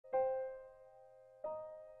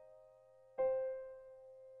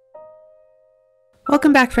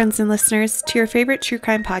Welcome back, friends and listeners, to your favorite true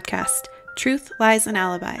crime podcast, Truth, Lies, and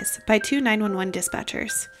Alibis, by two 911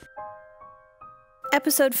 dispatchers.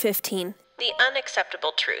 Episode 15. The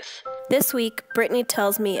Unacceptable Truth. This week, Brittany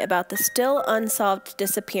tells me about the still unsolved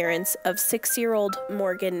disappearance of 6-year-old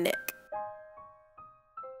Morgan Nick.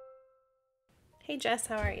 Hey Jess,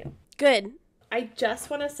 how are you? Good. I just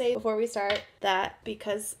want to say before we start that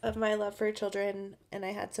because of my love for children, and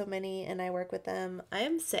I had so many and I work with them, I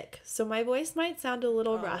am sick. So my voice might sound a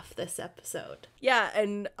little rough this episode. Yeah,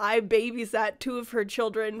 and I babysat 2 of her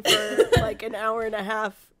children for like an hour and a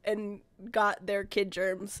half and got their kid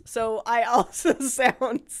germs. So I also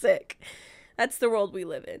sound sick. That's the world we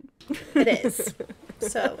live in. It is.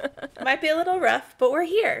 So might be a little rough, but we're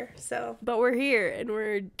here. But we're here and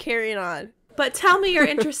we're carrying on. But tell me your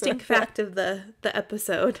interesting fact of the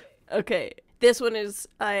episode. Okay. This one is,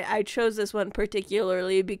 I chose this one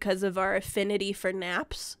particularly because of our affinity for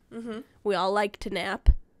naps. Mm-hmm. We all like to nap.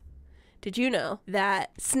 Did you know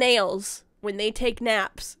that snails, when they take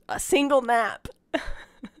naps, a single nap,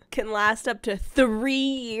 can last up to 3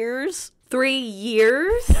 years? 3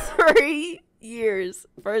 years? 3 years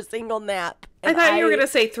for a single nap. And I thought you were going to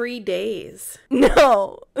say 3 days.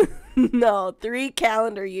 No. No, 3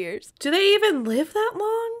 calendar years. Do they even live that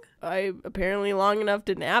long? Apparently long enough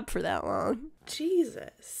to nap for that long.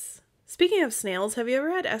 Jesus. Speaking of snails, have you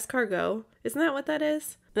ever had escargot? Isn't that what that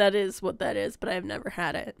is? That is what that is, but I've never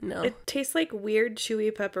had it. No. It tastes like weird chewy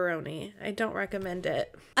pepperoni. I don't recommend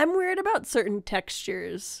it. I'm weird about certain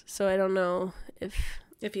textures, so I don't know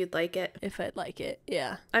if you'd like it. If I'd like it,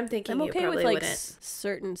 yeah. I'm thinking you okay probably with like wouldn't.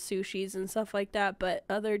 Certain sushis and stuff like that, but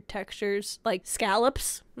other textures, like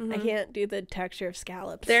scallops, I can't do the texture of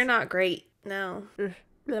scallops. They're not great, no.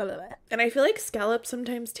 And I feel like scallops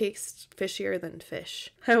sometimes taste fishier than fish.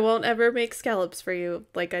 I won't ever make scallops for you,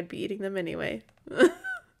 like I'd be eating them anyway.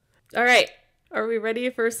 All right. Are we ready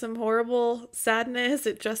for some horrible sadness?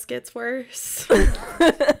 It just gets worse. Our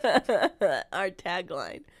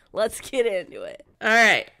tagline. Let's get into it. All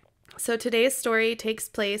right. So today's story takes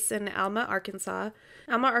place in Alma, Arkansas.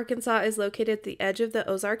 Alma, Arkansas is located at the edge of the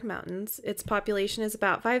Ozark Mountains. Its population is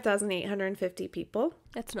about 5,850 people.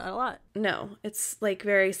 That's not a lot. No, it's like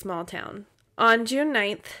very small town. On June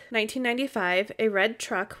 9th, 1995, a red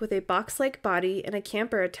truck with a box-like body and a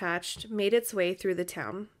camper attached made its way through the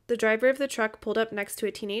town. The driver of the truck pulled up next to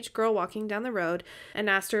a teenage girl walking down the road and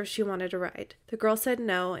asked her if she wanted a ride. The girl said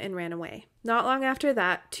no and ran away. Not long after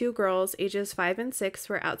that, 2 girls, ages 5 and 6,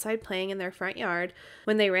 were outside playing in their front yard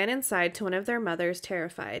when they ran inside to one of their mothers,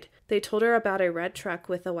 terrified. They told her about a red truck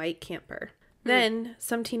with a white camper. Then,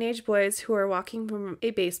 some teenage boys who are walking from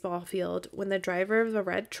a baseball field when the driver of the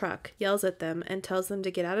red truck yells at them and tells them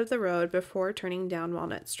to get out of the road before turning down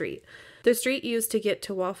Walnut Street. The street used to get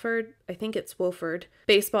to Wofford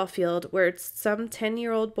baseball field, where some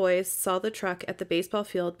 10-year-old boys saw the truck at the baseball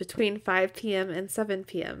field between 5 p.m. and 7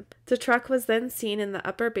 p.m. The truck was then seen in the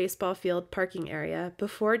upper baseball field parking area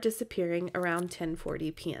before disappearing around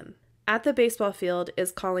 10:40 p.m. At the baseball field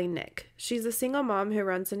is Colleen Nick. She's a single mom who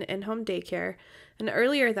runs an in-home daycare, and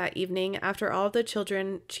earlier that evening, after all of the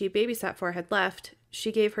children she babysat for had left,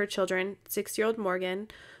 she gave her children, 6-year-old Morgan,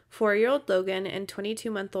 4-year-old Logan, and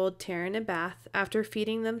 22-month-old Taryn a bath after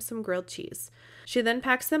feeding them some grilled cheese. She then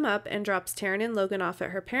packs them up and drops Taryn and Logan off at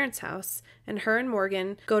her parents' house, and her and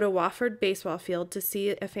Morgan go to Wofford baseball field to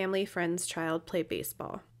see a family friend's child play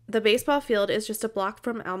baseball. The baseball field is just a block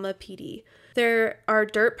from Alma PD. There are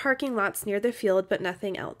dirt parking lots near the field, but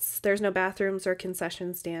nothing else. There's no bathrooms or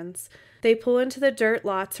concession stands. They pull into the dirt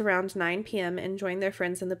lots around 9 p.m. and join their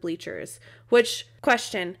friends in the bleachers. Which,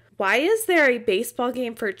 question, why is there a baseball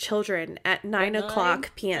game for children at 9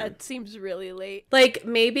 o'clock p.m.? That seems really late. Like,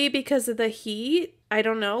 maybe because of the heat? I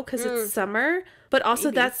don't know, because it's summer. But also,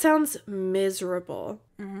 maybe. That sounds miserable.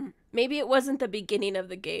 Mm-hmm. Maybe it wasn't the beginning of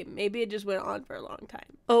the game. Maybe it just went on for a long time.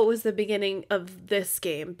 Oh, it was the beginning of this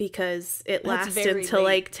game because it lasted until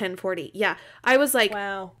like 10:40. Yeah. I was like,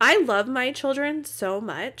 wow. I love my children so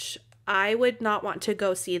much. I would not want to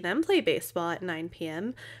go see them play baseball at 9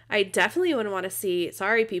 p.m. I definitely wouldn't want to see,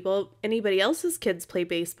 sorry people, anybody else's kids play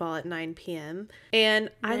baseball at 9 p.m.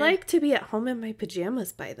 And I like to be at home in my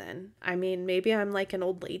pajamas by then. I mean, maybe I'm like an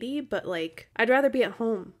old lady, but like, I'd rather be at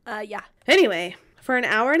home. Yeah. Anyway. For an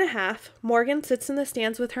hour and a half, Morgan sits in the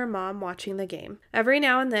stands with her mom watching the game. Every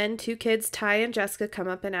now and then, 2 kids, Ty and Jessica, come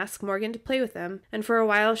up and ask Morgan to play with them, and for a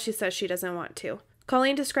while she says she doesn't want to.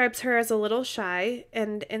 Colleen describes her as a little shy,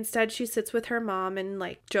 and instead she sits with her mom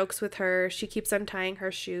and, jokes with her. She keeps untying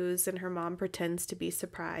her shoes, and her mom pretends to be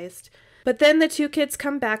surprised. But then the two kids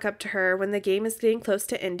come back up to her when the game is getting close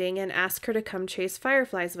to ending and ask her to come chase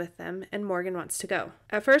fireflies with them, and Morgan wants to go.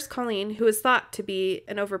 At first, Colleen, who is thought to be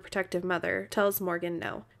an overprotective mother, tells Morgan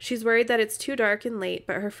no. She's worried that it's too dark and late,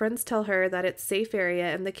 but her friends tell her that it's a safe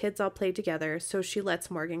area and the kids all play together, so she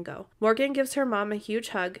lets Morgan go. Morgan gives her mom a huge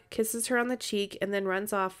hug, kisses her on the cheek, and then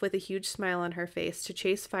runs off with a huge smile on her face to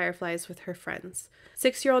chase fireflies with her friends.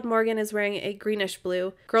 6-year-old Morgan is wearing a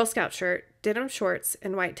greenish-blue Girl Scout shirt, denim shorts,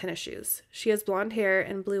 and white tennis shoes. She has blonde hair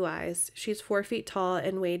and blue eyes. She's 4 feet tall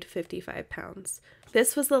and weighed 55 pounds.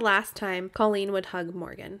 This was the last time Colleen would hug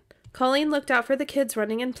Morgan. Colleen looked out for the kids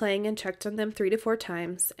running and playing and checked on them 3 to 4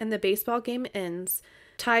 times, and the baseball game ends.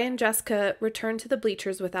 Ty and Jessica return to the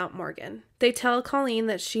bleachers without Morgan. They tell Colleen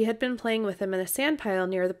that she had been playing with him in a sand pile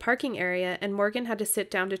near the parking area and Morgan had to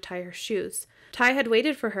sit down to tie her shoes. Ty had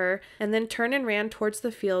waited for her and then turned and ran towards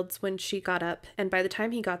the fields when she got up, and by the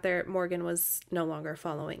time he got there, Morgan was no longer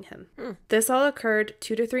following him. This all occurred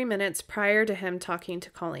 2 to 3 minutes prior to him talking to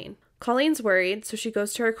Colleen. Colleen's worried, so she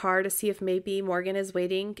goes to her car to see if maybe Morgan is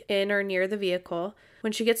waiting in or near the vehicle.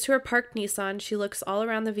 When she gets to her parked Nissan, she looks all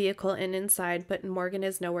around the vehicle and inside, but Morgan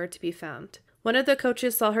is nowhere to be found. One of the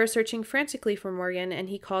coaches saw her searching frantically for Morgan, and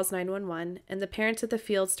he calls 911, and the parents at the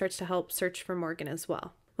field starts to help search for Morgan as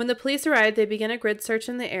well. When the police arrived, they began a grid search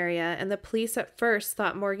in the area, and the police at first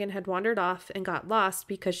thought Morgan had wandered off and got lost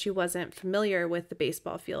because she wasn't familiar with the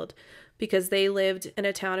baseball field, because they lived in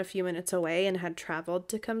a town a few minutes away and had traveled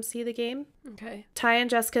to come see the game. Okay. Ty and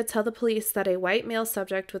Jessica tell the police that a white male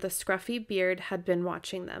subject with a scruffy beard had been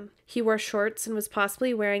watching them. He wore shorts and was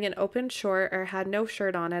possibly wearing an open short or had no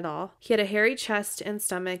shirt on at all. He had a hairy chest and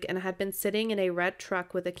stomach and had been sitting in a red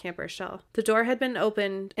truck with a camper shell. The door had been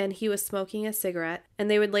opened and he was smoking a cigarette, and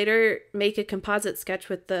they would later make a composite sketch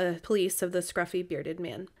with the police of the scruffy bearded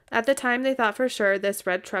man. At the time, they thought for sure this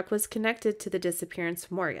red truck was connected to the disappearance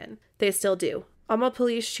of Morgan. They still do. Alma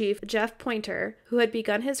Police Chief Jeff Pointer, who had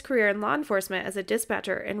begun his career in law enforcement as a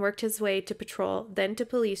dispatcher and worked his way to patrol, then to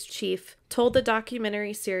police chief, told the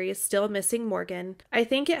documentary series Still Missing Morgan, "I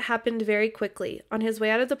think it happened very quickly. On his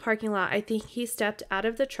way out of the parking lot, I think he stepped out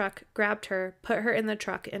of the truck, grabbed her, put her in the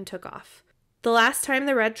truck, and took off." The last time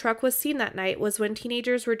the red truck was seen that night was when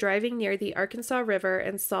teenagers were driving near the Arkansas River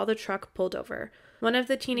and saw the truck pulled over. One of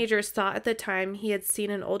the teenagers thought at the time he had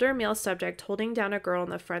seen an older male subject holding down a girl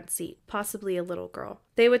in the front seat, possibly a little girl.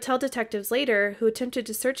 They would tell detectives later, who attempted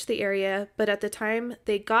to search the area, but at the time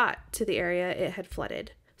they got to the area, it had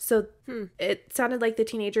flooded. So it sounded like the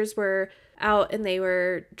teenagers were out and they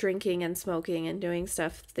were drinking and smoking and doing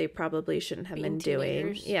stuff they probably shouldn't have been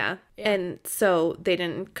doing. Yeah. And so they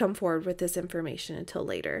didn't come forward with this information until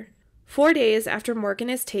later. 4 days after Morgan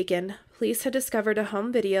is taken, police had discovered a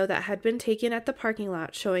home video that had been taken at the parking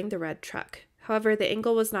lot showing the red truck. However, the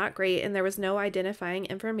angle was not great and there was no identifying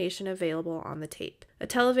information available on the tape. A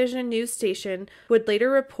television news station would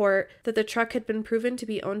later report that the truck had been proven to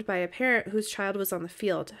be owned by a parent whose child was on the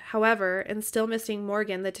field. However, in Still Missing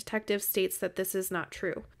Morgan, the detective states that this is not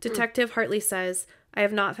true. Detective Hartley says, "I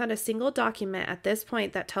have not found a single document at this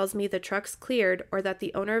point that tells me the truck's cleared or that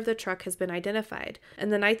the owner of the truck has been identified.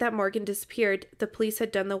 And the night that Morgan disappeared, the police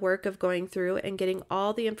had done the work of going through and getting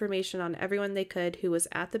all the information on everyone they could who was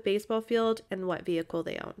at the baseball field and what vehicle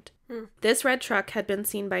they owned." This red truck had been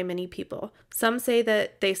seen by many people. Some say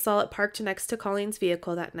that they saw it parked next to Colleen's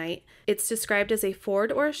vehicle that night. It's described as a Ford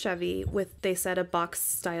or a Chevy with, they said, a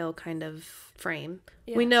box-style kind of frame.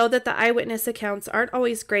 Yeah. We know that the eyewitness accounts aren't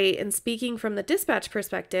always great, and speaking from the dispatch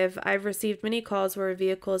perspective, I've received many calls where a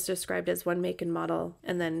vehicle is described as one make and model,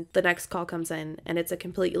 and then the next call comes in, and it's a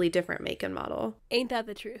completely different make and model. Ain't that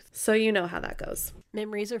the truth? So you know how that goes.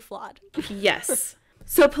 Memories are flawed. Yes.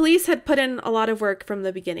 So police had put in a lot of work from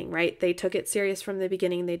the beginning, right? They took it serious from the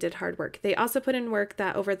beginning. They did hard work. They also put in work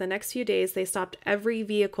that over the next few days, they stopped every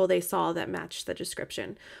vehicle they saw that matched the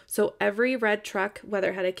description. So every red truck, whether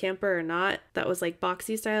it had a camper or not, that was like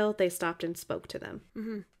boxy style, they stopped and spoke to them.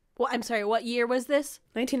 Mm-hmm. Well, I'm sorry, what year was this?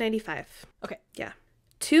 1995. Okay. Yeah.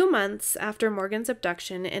 2 months after Morgan's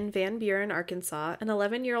abduction in Van Buren, Arkansas, an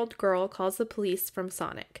 11-year-old girl calls the police from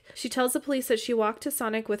Sonic. She tells the police that she walked to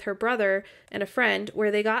Sonic with her brother and a friend,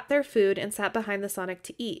 where they got their food and sat behind the Sonic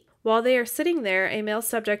to eat. While they are sitting there, a male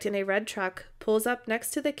subject in a red truck pulls up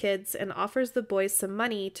next to the kids and offers the boys some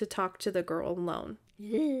money to talk to the girl alone.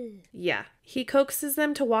 Yeah. He coaxes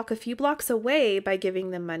them to walk a few blocks away by giving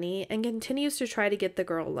them money and continues to try to get the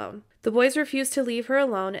girl alone. The boys refuse to leave her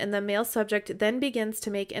alone, and the male subject then begins to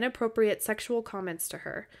make inappropriate sexual comments to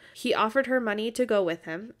her. He offered her money to go with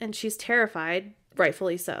him, and she's terrified,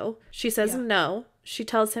 rightfully so. She says no. She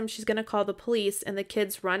tells him she's going to call the police, and the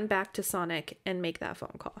kids run back to Sonic and make that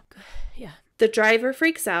phone call. Yeah. The driver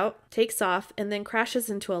freaks out, takes off, and then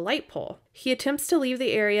crashes into a light pole. He attempts to leave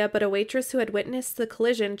the area, but a waitress who had witnessed the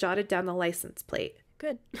collision jotted down the license plate.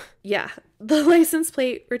 Good. Yeah. The license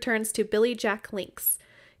plate returns to Billy Jack Links.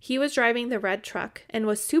 He was driving the red truck and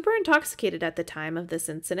was super intoxicated at the time of this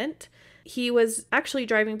incident. He was actually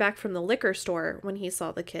driving back from the liquor store when he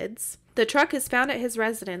saw the kids. The truck is found at his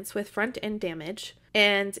residence with front end damage,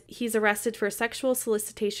 and he's arrested for sexual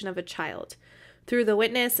solicitation of a child. Through the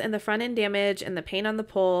witness and the front end damage and the paint on the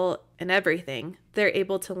pole and everything, they're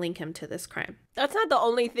able to link him to this crime. That's not the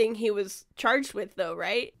only thing he was charged with, though,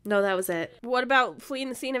 right? No, that was it. What about fleeing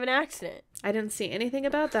the scene of an accident? I didn't see anything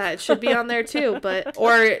about that. It should be on there too, but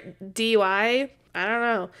or DUI, I don't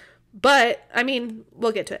know. But, I mean,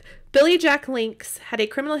 we'll get to it. Billy Jack Links had a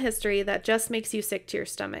criminal history that just makes you sick to your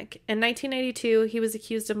stomach. In 1992, he was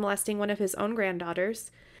accused of molesting one of his own granddaughters.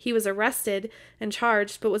 He was arrested and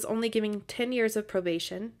charged, but was only given 10 years of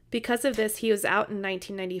probation. Because of this, he was out in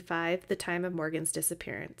 1995, the time of Morgan's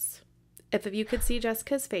disappearance. If you could see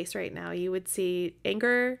Jessica's face right now, you would see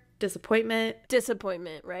anger, disappointment.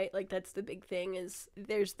 Disappointment, right? Like, that's the big thing, is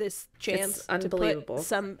there's this chance to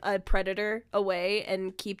put a predator away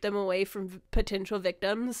and keep them away from potential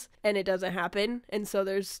victims, and it doesn't happen, and so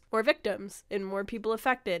there's more victims and more people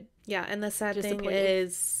affected. Yeah, and the sad thing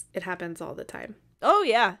is it happens all the time. Oh,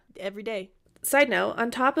 yeah, every day. Side note,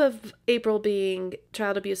 on top of April being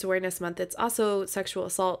Child Abuse Awareness Month, it's also Sexual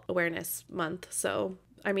Assault Awareness Month, so...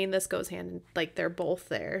 I mean, this goes hand in, like, they're both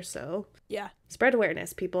there, so... Yeah. Spread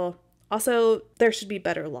awareness, people. Also, there should be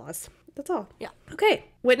better laws. That's all. Yeah. Okay.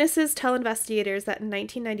 Witnesses tell investigators that in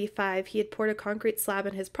 1995, he had poured a concrete slab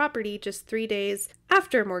in his property just 3 days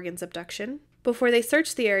after Morgan's abduction. Before they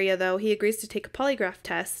search the area, though, he agrees to take a polygraph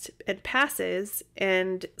test and passes,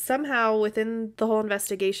 and somehow within the whole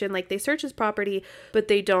investigation, like, they search his property, but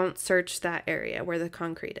they don't search that area where the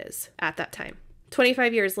concrete is at that time.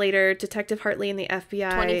 25 years later, Detective Hartley and the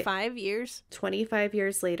FBI... 25 years? 25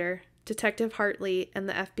 years later, Detective Hartley and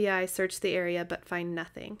the FBI search the area but find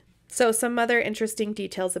nothing. So some other interesting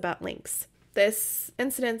details about Links. This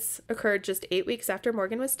incident occurred just 8 weeks after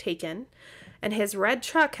Morgan was taken, and his red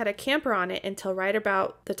truck had a camper on it until right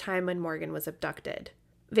about the time when Morgan was abducted.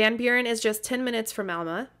 Van Buren is just 10 minutes from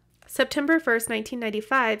Alma. September 1st,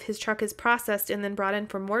 1995, his truck is processed and then brought in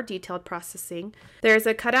for more detailed processing. There's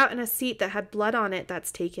a cutout in a seat that had blood on it that's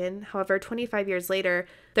taken. However, 25 years later,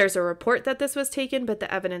 there's a report that this was taken, but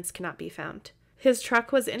the evidence cannot be found. His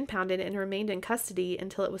truck was impounded and remained in custody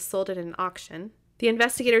until it was sold at an auction. The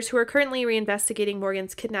investigators who are currently reinvestigating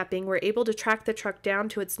Morgan's kidnapping were able to track the truck down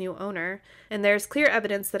to its new owner, and there's clear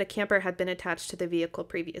evidence that a camper had been attached to the vehicle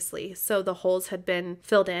previously, so the holes had been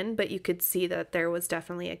filled in, but you could see that there was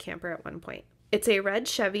definitely a camper at one point. It's a red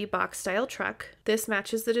Chevy box-style truck. This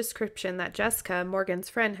matches the description that Jessica, Morgan's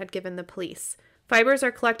friend, had given the police. Fibers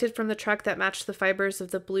are collected from the truck that match the fibers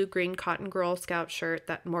of the blue-green cotton Girl Scout shirt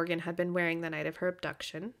that Morgan had been wearing the night of her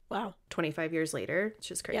abduction. Wow. 25 years later,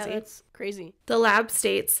 which is crazy. Yeah, that's crazy. The lab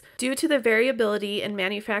states, due to the variability in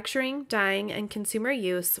manufacturing, dyeing, and consumer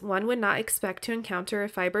use, one would not expect to encounter a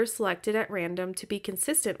fiber selected at random to be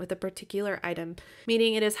consistent with a particular item,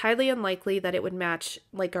 meaning it is highly unlikely that it would match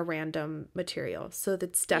like a random material. So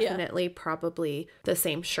that's definitely probably the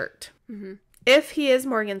same shirt. Mm-hmm. If he is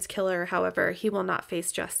Morgan's killer, however, he will not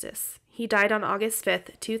face justice. He died on August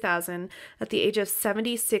 5th, 2000, at the age of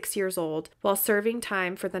 76 years old, while serving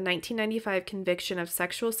time for the 1995 conviction of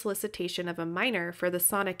sexual solicitation of a minor for the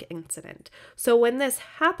Sonic incident. So when this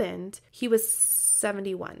happened, he was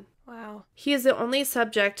 71. Wow. He is the only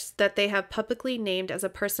subject that they have publicly named as a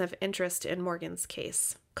person of interest in Morgan's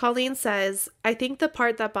case. Colleen says, I think the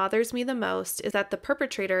part that bothers me the most is that the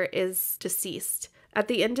perpetrator is deceased. At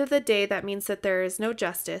the end of the day, that means that there is no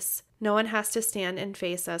justice. No one has to stand and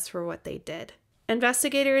face us for what they did.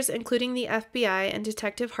 Investigators, including the FBI and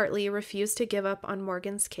Detective Hartley, refuse to give up on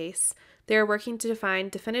Morgan's case. They are working to find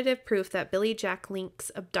definitive proof that Billy Jack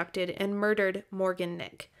Links abducted and murdered Morgan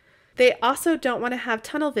Nick. They also don't want to have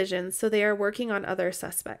tunnel vision, so they are working on other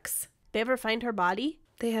suspects. They ever find her body?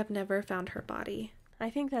 They have never found her body. I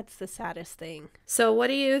think that's the saddest thing. So what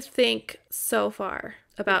do you think so far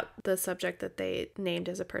about the subject that they named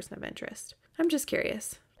as a person of interest? I'm just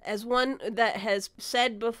curious. As one that has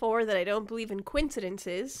said before that I don't believe in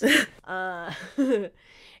coincidences,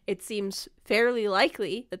 it seems fairly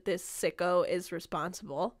likely that this sicko is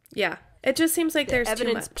responsible. Yeah. It just seems like there's too much.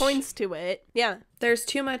 Evidence points to it. Yeah. There's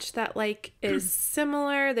too much that, like, is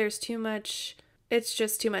similar. There's too much. It's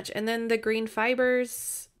just too much. And then the green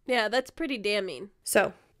fibers. Yeah, that's pretty damning.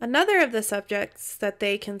 So, Another of the subjects that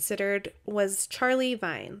they considered was Charlie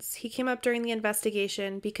Vines. He came up during the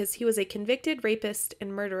investigation because he was a convicted rapist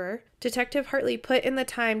and murderer. Detective Hartley put in the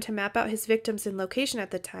time to map out his victims and location at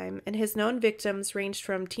the time, and his known victims ranged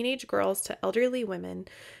from teenage girls to elderly women.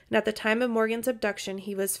 And at the time of Morgan's abduction,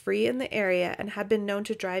 he was free in the area and had been known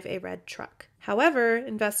to drive a red truck. However,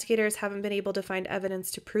 investigators haven't been able to find evidence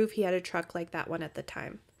to prove he had a truck like that one at the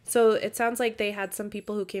time. So it sounds like they had some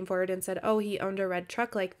people who came forward and said, oh, he owned a red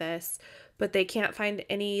truck like this, but they can't find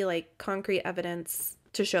any concrete evidence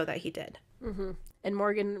to show that he did. Mm-hmm. And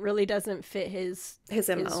Morgan really doesn't fit his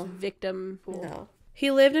MO. Victim pool. No.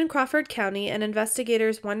 He lived in Crawford County, and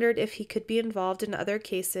investigators wondered if he could be involved in other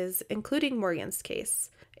cases, including Morgan's case.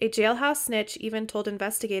 A jailhouse snitch even told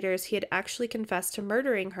investigators he had actually confessed to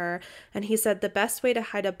murdering her, and he said the best way to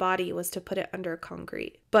hide a body was to put it under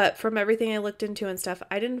concrete. But from everything I looked into and stuff,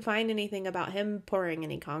 I didn't find anything about him pouring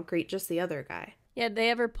any concrete, just the other guy. Yeah, did they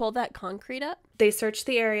ever pull that concrete up? They searched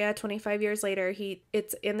the area 25 years later.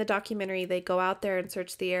 It's in the documentary. They go out there and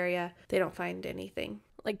search the area. They don't find anything.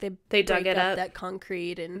 Like they dug it up, that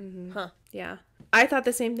concrete and Yeah. I thought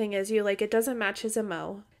the same thing as you. It doesn't match his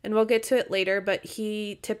MO. And we'll get to it later, but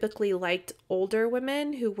he typically liked older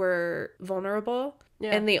women who were vulnerable.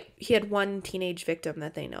 Yeah. And he had one teenage victim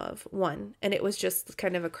that they know of. One. And it was just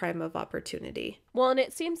kind of a crime of opportunity. Well, and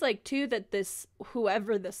it seems like, too, that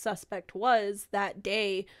whoever the suspect was that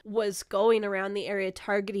day was going around the area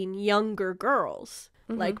targeting younger girls.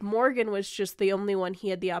 Mm-hmm. Morgan was just the only one he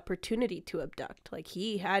had the opportunity to abduct.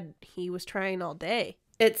 He was trying all day.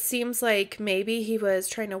 It seems like maybe he was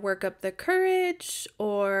trying to work up the courage,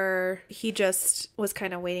 or he just was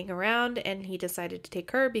kind of waiting around and he decided to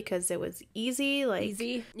take her because it was easy.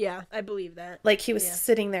 Easy? Yeah, I believe that. He was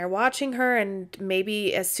sitting there watching her, and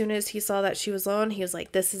maybe as soon as he saw that she was alone, he was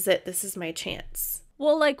like, this is it. This is my chance.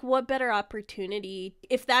 Well, what better opportunity,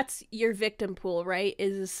 if that's your victim pool, right,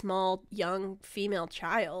 is a small, young female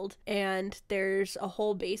child, and there's a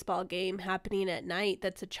whole baseball game happening at night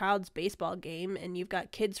that's a child's baseball game, and you've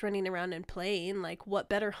got kids running around and playing, what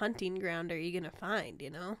better hunting ground are you going to find,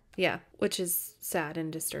 Yeah, which is sad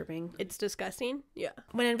and disturbing. It's disgusting, yeah.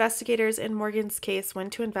 When investigators in Morgan's case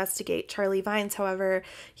went to investigate Charlie Vines, however,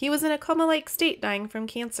 he was in a coma-like state dying from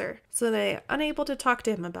cancer, so they were unable to talk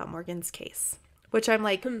to him about Morgan's case. Which I'm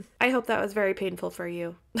I hope that was very painful for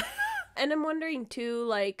you. And I'm wondering,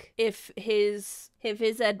 too, if his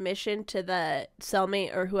admission to the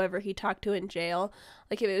cellmate or whoever he talked to in jail,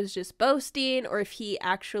 if it was just boasting, or if he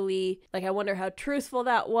actually, I wonder how truthful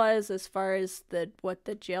that was as far as what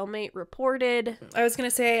the jailmate reported. I was going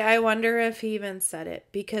to say, I wonder if he even said it,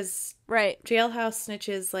 because jailhouse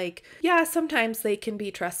snitches, yeah, sometimes they can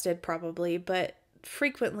be trusted probably, but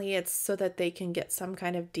frequently it's so that they can get some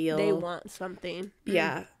kind of deal. They want something.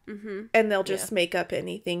 Yeah. Mm-hmm. And they'll just make up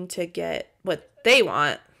anything to get what they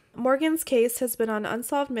want. Morgan's case has been on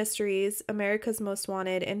Unsolved Mysteries, America's Most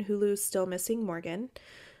Wanted, and Hulu's Still Missing Morgan.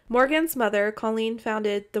 Morgan's mother, Colleen,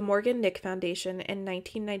 founded the Morgan Nick Foundation in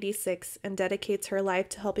 1996 and dedicates her life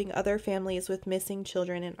to helping other families with missing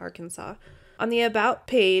children in Arkansas. On the About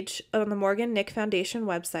page on the Morgan Nick Foundation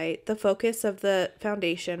website, the focus of the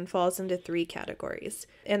foundation falls into 3 categories.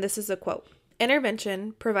 And this is a quote.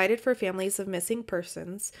 Intervention provided for families of missing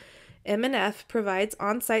persons. M&F provides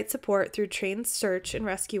on-site support through trained search and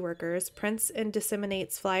rescue workers, prints and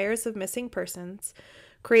disseminates flyers of missing persons,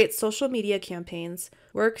 creates social media campaigns,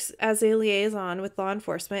 works as a liaison with law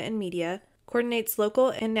enforcement and media, coordinates local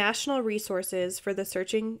and national resources for the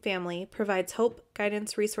searching family, provides hope,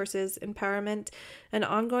 guidance, resources, empowerment, and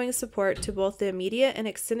ongoing support to both the immediate and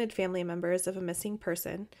extended family members of a missing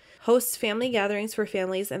person, hosts family gatherings for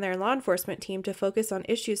families and their law enforcement team to focus on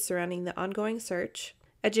issues surrounding the ongoing search,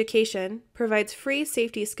 education, provides free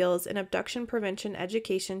safety skills and abduction prevention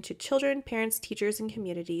education to children, parents, teachers, and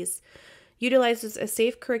communities, utilizes a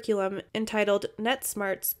safe curriculum entitled Net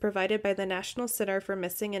Smarts provided by the National Center for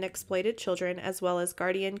Missing and Exploited Children, as well as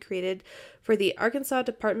Guardian, created for the Arkansas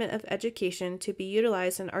Department of Education to be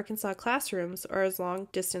utilized in Arkansas classrooms or as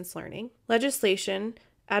long-distance learning. Legislation,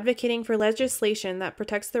 advocating for legislation that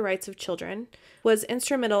protects the rights of children, was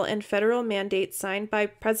instrumental in federal mandates signed by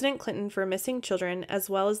President Clinton for missing children, as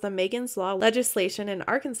well as the Megan's Law legislation in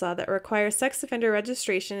Arkansas that requires sex offender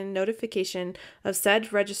registration and notification of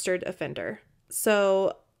said registered offender.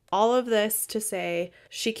 So all of this to say,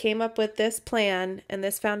 she came up with this plan and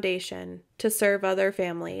this foundation to serve other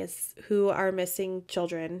families who are missing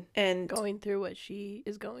children and Going through what she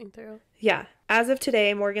is going through. yeah. As of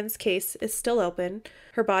today, Morgan's case is still open.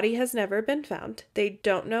 Her body has never been found. They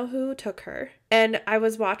don't know who took her. And I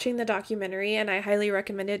was watching the documentary, and I highly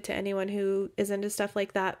recommend it to anyone who is into stuff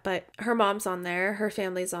like that. But her mom's on there, her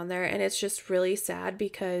family's on there, and it's just really sad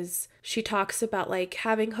because she talks about like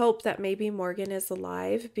having hope that maybe Morgan is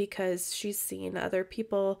alive because she's seen other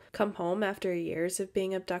people come home after years of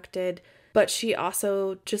being abducted. But she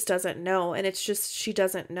also just doesn't know. And it's just, she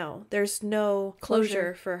doesn't know. There's no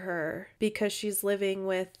closure for her because she's living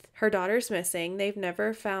with her daughter's missing. They've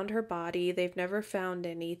never found her body. They've never found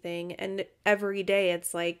anything. And every day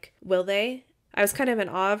it's like, will they? I was kind of in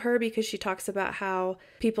awe of her because she talks about how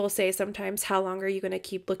people say sometimes, how long are you going to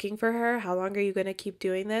keep looking for her? How long are you going to keep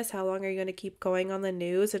doing this? How long are you going to keep going on the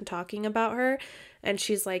news and talking about her? And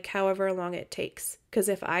she's like, however long it takes. Because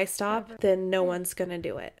if I stop, then no one's going to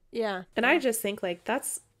do it. Yeah. And I just think like,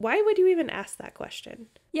 why would you even ask that question?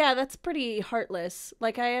 Yeah, that's pretty heartless.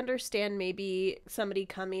 Like, I understand maybe somebody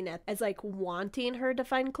coming as like wanting her to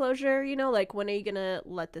find closure, you know, like, when are you gonna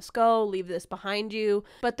let this go, leave this behind you?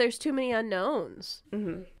 But there's too many unknowns.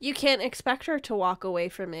 Mm-hmm. You can't expect her to walk away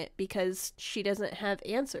from it because she doesn't have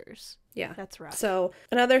answers. Yeah. That's rough. So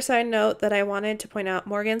another side note that I wanted to point out,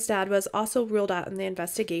 Morgan's dad was also ruled out in the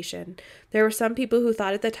investigation. There were some people who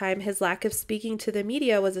thought at the time his lack of speaking to the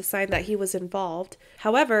media was a sign that he was involved.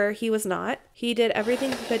 However, he was not. He did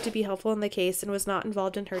everything he could to be helpful in the case and was not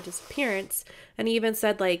involved in her disappearance. And he even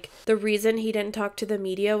said like the reason he didn't talk to the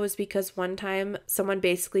media was because one time someone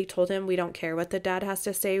basically told him, we don't care what the dad has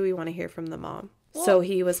to say. We want to hear from the mom. Well, so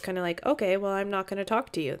he was kind of like, okay, well, I'm not going to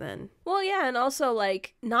talk to you then. Well, yeah, and also,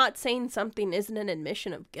 like, not saying something isn't an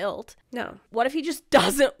admission of guilt. No. What if he just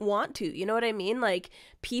doesn't want to? You know what I mean? Like,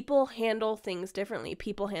 people handle things differently.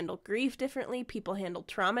 People handle grief differently. People handle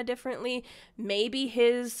trauma differently. Maybe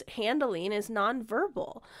his handling is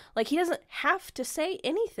nonverbal. Like, he doesn't have to say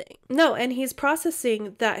anything. No, and he's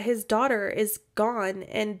processing that his daughter is gone,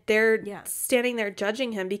 and they're standing there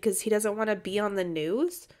judging him because he doesn't want to be on the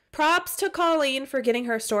news. Props to Colleen for getting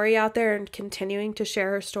her story out there and continuing to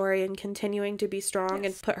share her story and continuing to be strong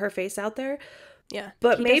and put her face out there. Yeah.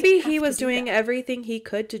 But maybe he was doing everything he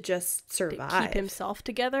could to just survive. To keep himself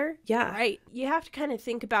together. Yeah. Right. You have to kind of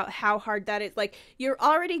think about how hard that is. Like, you're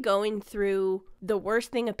already going through the worst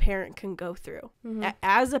thing a parent can go through. Mm-hmm.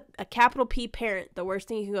 As a capital P parent, the worst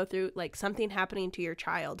thing you can go through, like something happening to your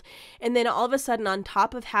child. And then all of a sudden, on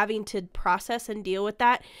top of having to process and deal with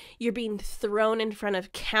that, you're being thrown in front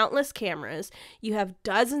of countless cameras. You have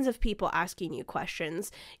dozens of people asking you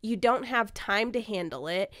questions. You don't have time to handle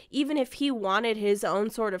it. Even if he wanted his own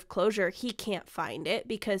sort of closure, he can't find it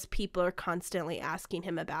because people are constantly asking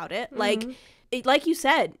him about it. Mm-hmm. Like you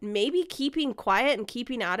said, maybe keeping quiet and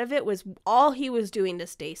keeping out of it was all he was doing to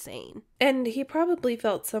stay sane. And he probably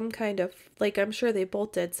felt some kind of, like, I'm sure they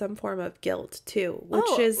both did, some form of guilt too,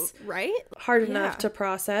 which is hard enough to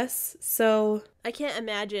process. So I can't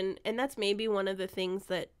imagine, and that's maybe one of the things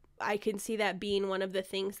that I can see that being one of the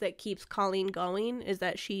things that keeps Colleen going, is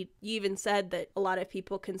that you even said that a lot of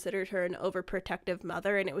people considered her an overprotective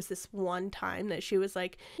mother, and it was this one time that she was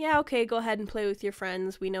like, yeah, okay, go ahead and play with your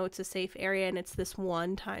friends. We know it's a safe area, and it's this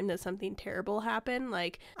one time that something terrible happened.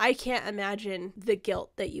 Like, I can't imagine the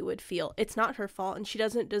guilt that you would feel. It's not her fault, and she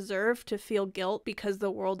doesn't deserve to feel guilt because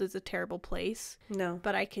the world is a terrible place. No.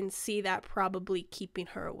 But I can see that probably keeping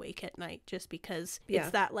her awake at night, just because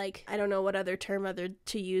it's that, like, I don't know what other term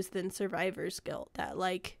to use than survivor's guilt, that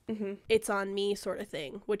like it's on me sort of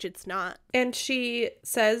thing, which it's not. And she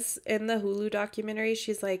says in the Hulu documentary,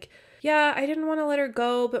 she's like, yeah, I didn't want to let her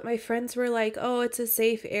go, but my friends were like, oh, it's a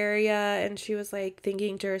safe area. And she was like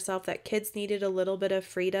thinking to herself that kids needed a little bit of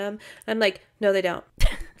freedom. I'm like, no, they don't.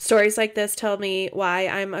 Stories like this tell me why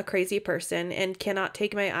I'm a crazy person and cannot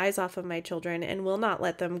take my eyes off of my children and will not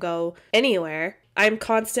let them go anywhere. I'm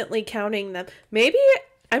constantly counting them. Maybe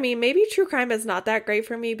true crime is not that great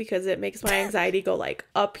for me because it makes my anxiety go like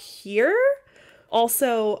up here.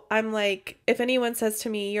 Also, I'm like, if anyone says to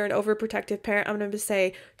me, you're an overprotective parent, I'm going to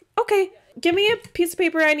say, okay, give me a piece of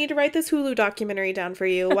paper. I need to write this Hulu documentary down for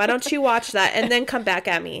you. Why don't you watch that and then come back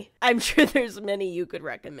at me? I'm sure there's many you could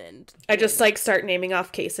recommend. I just like start naming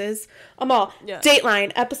off cases. I'm all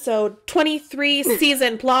Dateline, episode 23,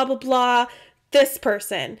 season, blah, blah, blah, this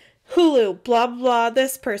person. Hulu, blah, blah,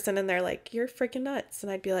 this person. And they're like, you're freaking nuts.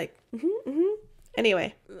 And I'd be like,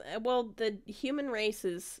 Anyway. Well, the human race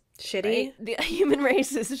is Shitty. Right? The human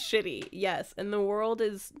race is shitty, yes. And the world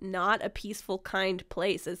is not a peaceful, kind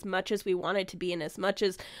place as much as we want it to be. And as much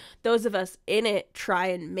as those of us in it try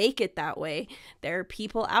and make it that way, there are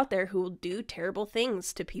people out there who will do terrible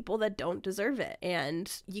things to people that don't deserve it.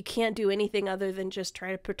 And you can't do anything other than just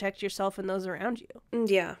try to protect yourself and those around you.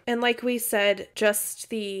 Yeah. And like we said, just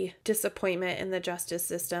the disappointment in the justice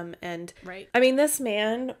system. And right. I mean, this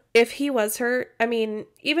man, if he was her, I mean,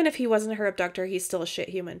 even if he wasn't her abductor, he's still a shit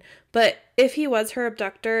human. But if he was her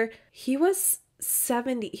abductor, he was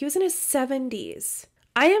 70. He was in his 70s.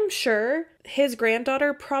 I am sure his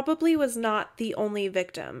granddaughter probably was not the only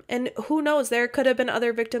victim. And who knows, there could have been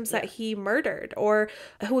other victims that he murdered or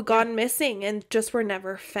who had gone missing and just were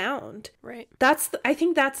never found. Right. I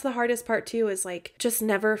think that's the hardest part too, is like just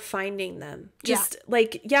never finding them. Just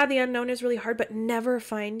like, yeah, the unknown is really hard, but never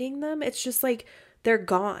finding them. It's just like they're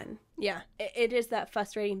gone. Yeah, it is that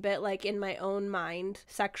frustrating bit. Like in my own mind,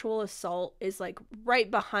 sexual assault is like right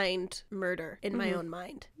behind murder in my own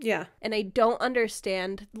mind. Yeah. And I don't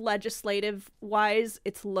understand legislative wise,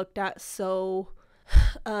 it's looked at so,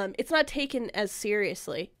 it's not taken as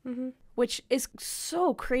seriously, which is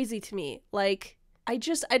so crazy to me. Like, I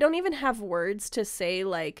don't even have words to say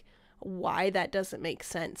like why that doesn't make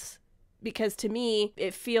sense. Because to me,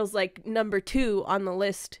 it feels like number 2 on the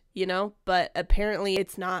list, you know, but apparently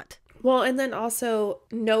it's not. Well, and then also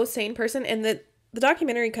no sane person. And the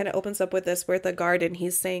documentary kind of opens up with this with the guard, and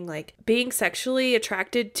he's saying like being sexually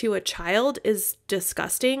attracted to a child is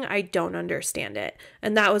disgusting. I don't understand it.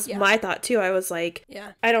 And that was my thought too. I was like,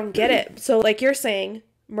 I don't get it. So like you're saying,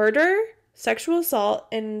 murder, sexual assault,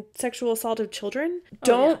 and sexual assault of children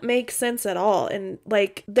don't make sense at all. And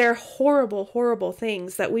like they're horrible, horrible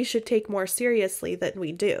things that we should take more seriously than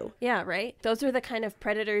we do. Yeah, right? Those are the kind of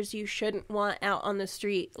predators you shouldn't want out on the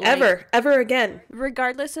street. Like, ever again.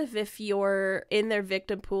 Regardless of if you're in their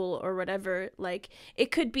victim pool or whatever, like it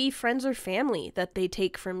could be friends or family that they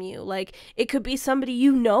take from you. Like it could be somebody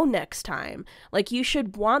you know next time. Like you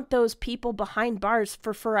should want those people behind bars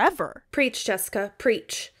for forever. Preach, Jessica,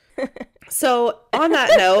 preach. So on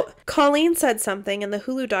that note, Colleen said something in the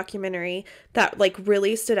Hulu documentary that like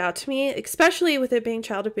really stood out to me, especially with it being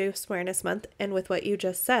Child Abuse Awareness Month and with what you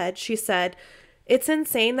just said. She said, "It's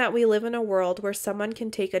insane that we live in a world where someone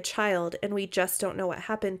can take a child and we just don't know what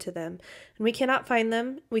happened to them. And we cannot find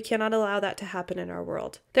them. We cannot allow that to happen in our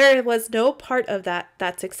world. There was no part of that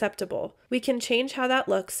that's acceptable. We can change how that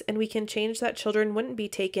looks, and we can change that children wouldn't be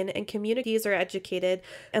taken, and communities are educated,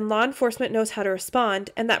 and law enforcement knows how to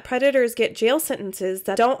respond, and that predators get jail sentences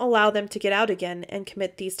that don't allow them to get out again and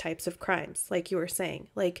commit these types of crimes," like you were saying.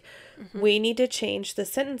 Like, we need to change the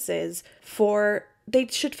sentences they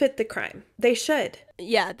should fit the crime. They should.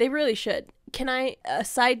 Yeah, they really should. A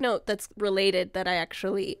side note that's related that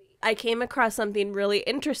I came across something really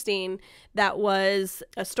interesting that was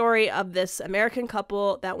a story of this American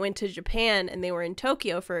couple that went to Japan, and they were in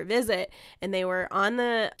Tokyo for a visit, and they were on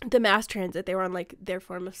the mass transit. They were on like their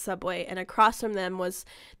form of subway, and across from them was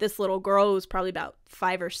this little girl who was probably about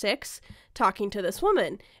 5 or 6 talking to this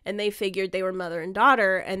woman, and they figured they were mother and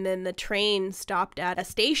daughter. And then the train stopped at a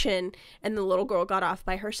station, and the little girl got off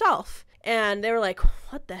by herself, and they were like,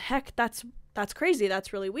 what the heck, that's crazy.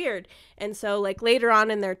 That's really weird. And so like later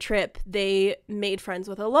on in their trip, they made friends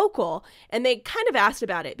with a local, and they kind of asked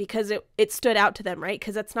about it because it stood out to them, right?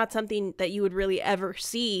 Because that's not something that you would really ever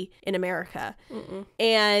see in America.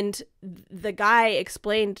 And the guy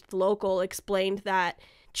the local explained that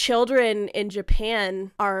children in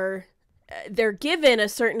Japan they're given a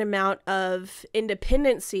certain amount of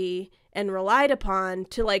independency and relied upon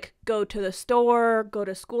to like go to the store, go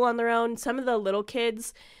to school on their own. Some of the little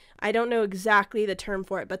kids, I don't know exactly the term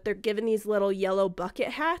for it, but they're given these little yellow bucket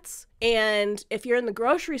hats. And if you're in the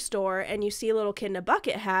grocery store and you see a little kid in a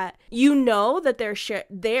bucket hat, you know that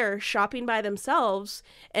they're shopping by themselves.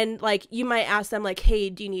 And like, you might ask them like,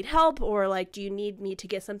 hey, do you need help? Or like, do you need me to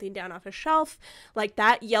get something down off a shelf? Like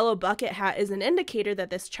that yellow bucket hat is an indicator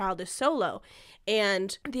that this child is solo.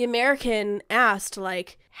 And the American asked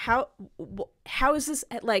like, how is this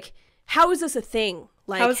a thing?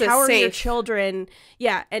 Like, how are your children?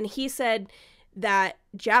 Yeah. And he said that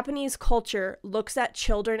Japanese culture looks at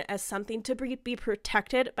children as something to be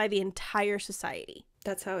protected by the entire society.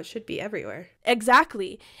 That's how it should be everywhere.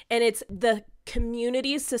 Exactly. And it's the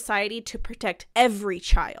community's society to protect every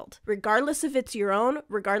child, regardless if it's your own,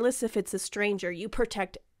 regardless if it's a stranger. You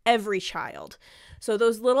protect every child. So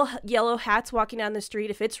those little yellow hats walking down the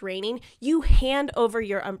street, if it's raining, you hand over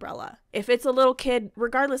your umbrella. If it's a little kid,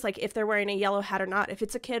 regardless, like if they're wearing a yellow hat or not, if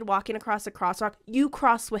it's a kid walking across a crosswalk, you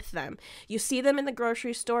cross with them. You see them in the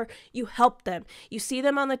grocery store, you help them. You see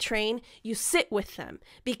them on the train, you sit with them,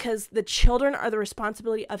 because the children are the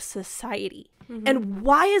responsibility of society. Mm-hmm. And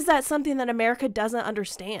why is that something that America doesn't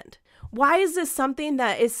understand? Why is this something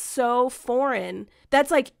that is so foreign?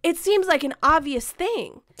 That's like, it seems like an obvious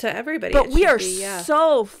thing to everybody. But we are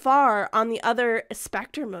so far on the other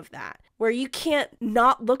spectrum of that, where you can't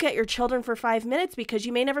not look at your children for 5 minutes because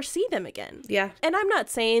you may never see them again. Yeah. And I'm not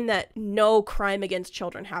saying that no crime against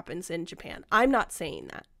children happens in Japan. I'm not saying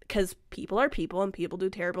that, because people are people and people do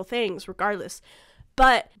terrible things regardless.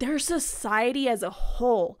 But their society as a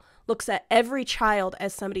whole looks at every child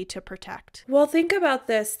as somebody to protect. Well, think about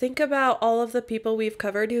this. Think about all of the people we've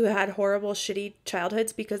covered who had horrible, shitty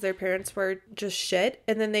childhoods because their parents were just shit,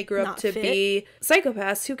 and then they grew up to be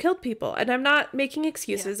psychopaths who killed people. And I'm not making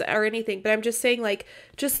excuses or anything, but I'm just saying, like,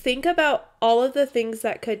 just think about all of the things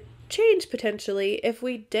that could change potentially if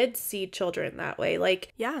we did see children that way.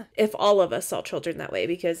 Like, if all of us saw children that way,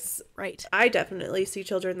 because I definitely see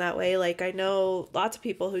children that way. Like, I know lots of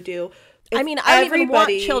people who do. I mean, I don't even want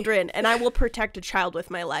children, and I will protect a child with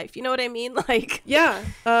my life. You know what I mean? Like,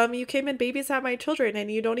 you came and babysat my children, and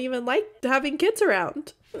you don't even like having kids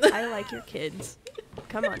around. I like your kids.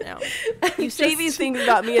 Come on now. You say these things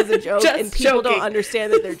about me as a joke, and people don't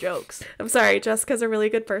understand that they're jokes. I'm sorry. Jessica's a really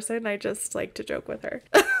good person. I just like to joke with her.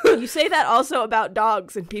 You say that also about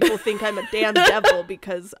dogs, and people think I'm a damn devil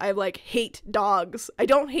because I, like, hate dogs. I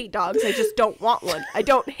don't hate dogs. I just don't want one. I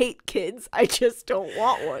don't hate kids. I just don't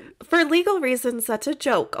want one. For legal reasons, that's a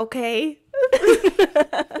joke, okay?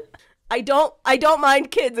 I don't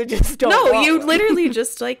mind kids. I just don't. No, you literally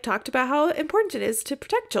just like talked about how important it is to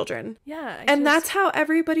protect children. Yeah. That's how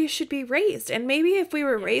everybody should be raised. And maybe if we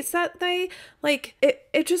were raised that way, like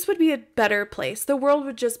it just would be a better place. The world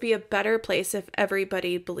would just be a better place if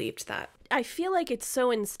everybody believed that. I feel like it's so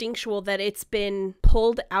instinctual that it's been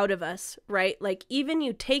pulled out of us, right? Like, even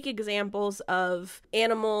you take examples of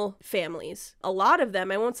animal families. A lot of them,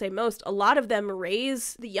 I won't say most, a lot of them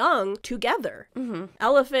raise the young together. Mm-hmm.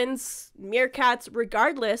 Elephants, meerkats,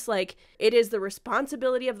 regardless, like, it is the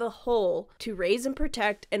responsibility of the whole to raise and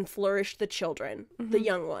protect and flourish the children, the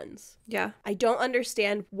young ones. Yeah. I don't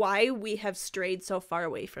understand why we have strayed so far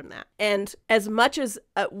away from that. And as much as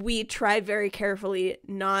we try very carefully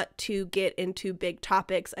not to get into big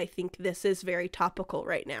topics, I think this is very topical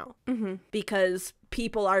right now. Mm-hmm. Because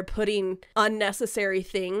people are putting unnecessary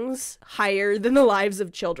things higher than the lives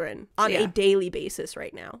of children on a daily basis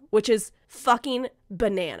right now, which is fucking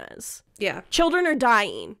bananas. Yeah. Children are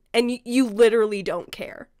dying, and you literally don't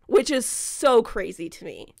care, which is so crazy to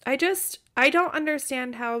me. I don't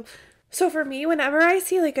understand how. So for me, whenever I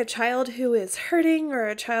see like a child who is hurting or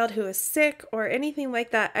a child who is sick or anything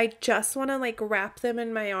like that, I just want to like wrap them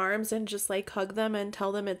in my arms and just like hug them and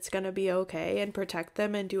tell them it's going to be okay and protect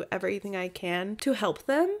them and do everything I can to help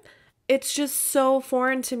them. It's just so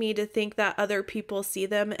foreign to me to think that other people see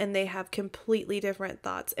them and they have completely different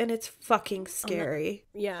thoughts, and it's fucking scary.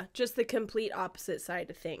 Yeah, just the complete opposite side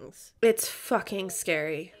of things. It's fucking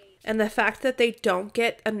scary. And the fact that they don't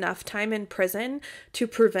get enough time in prison to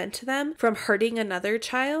prevent them from hurting another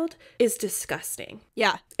child is disgusting.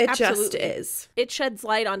 Yeah, it absolutely. Just is. It sheds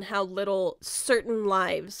light on how little certain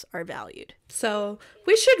lives are valued. So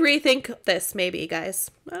we should rethink this, maybe,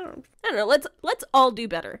 guys. I don't know. Let's all do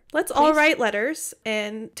better. Let's all write letters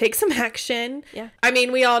and take some action. Yeah. I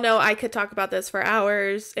mean, we all know I could talk about this for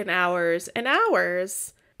hours and hours and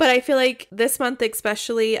hours. But I feel like this month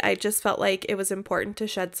especially, I just felt like it was important to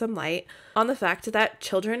shed some light on the fact that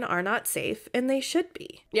children are not safe, and they should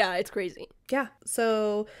be. Yeah, it's crazy. Yeah.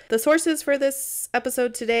 So the sources for this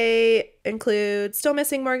episode today include Still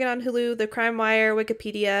Missing Morgan on Hulu, The Crime Wire,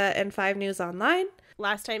 Wikipedia, and 5 News Online.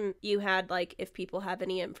 Last time you had, like, if people have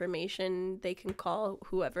any information, they can call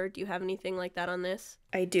whoever. Do you have anything like that on this?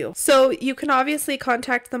 I do. So you can obviously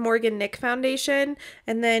contact the Morgan Nick Foundation,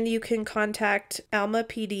 and then you can contact Alma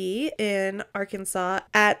PD in Arkansas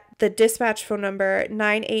at the dispatch phone number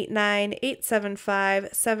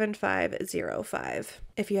 989-875-7505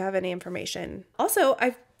 if you have any information. Also,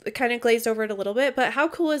 I've kind of glazed over it a little bit, but how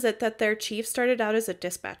cool is it that their chief started out as a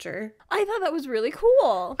dispatcher? I thought that was really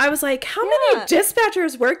cool. I was like, how many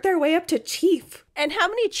dispatchers work their way up to chief? And how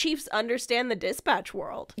many chiefs understand the dispatch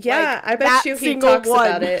world? Yeah, like, I bet you he talks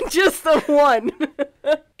about it. Just the one.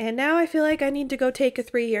 And now I feel like I need to go take a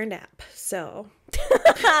 3-year nap, so.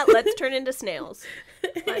 Let's turn into snails.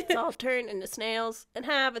 Let's all turn into snails and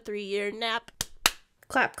have a 3-year nap.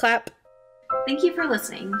 Clap, clap. Thank you for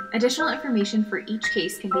listening. Additional information for each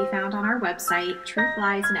case can be found on our website,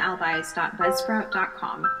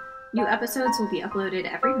 truthliesandalibis.buzzsprout.com. New episodes will be uploaded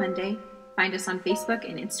every Monday. Find us on Facebook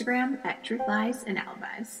and Instagram at Truth Lies and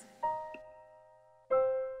Alibis.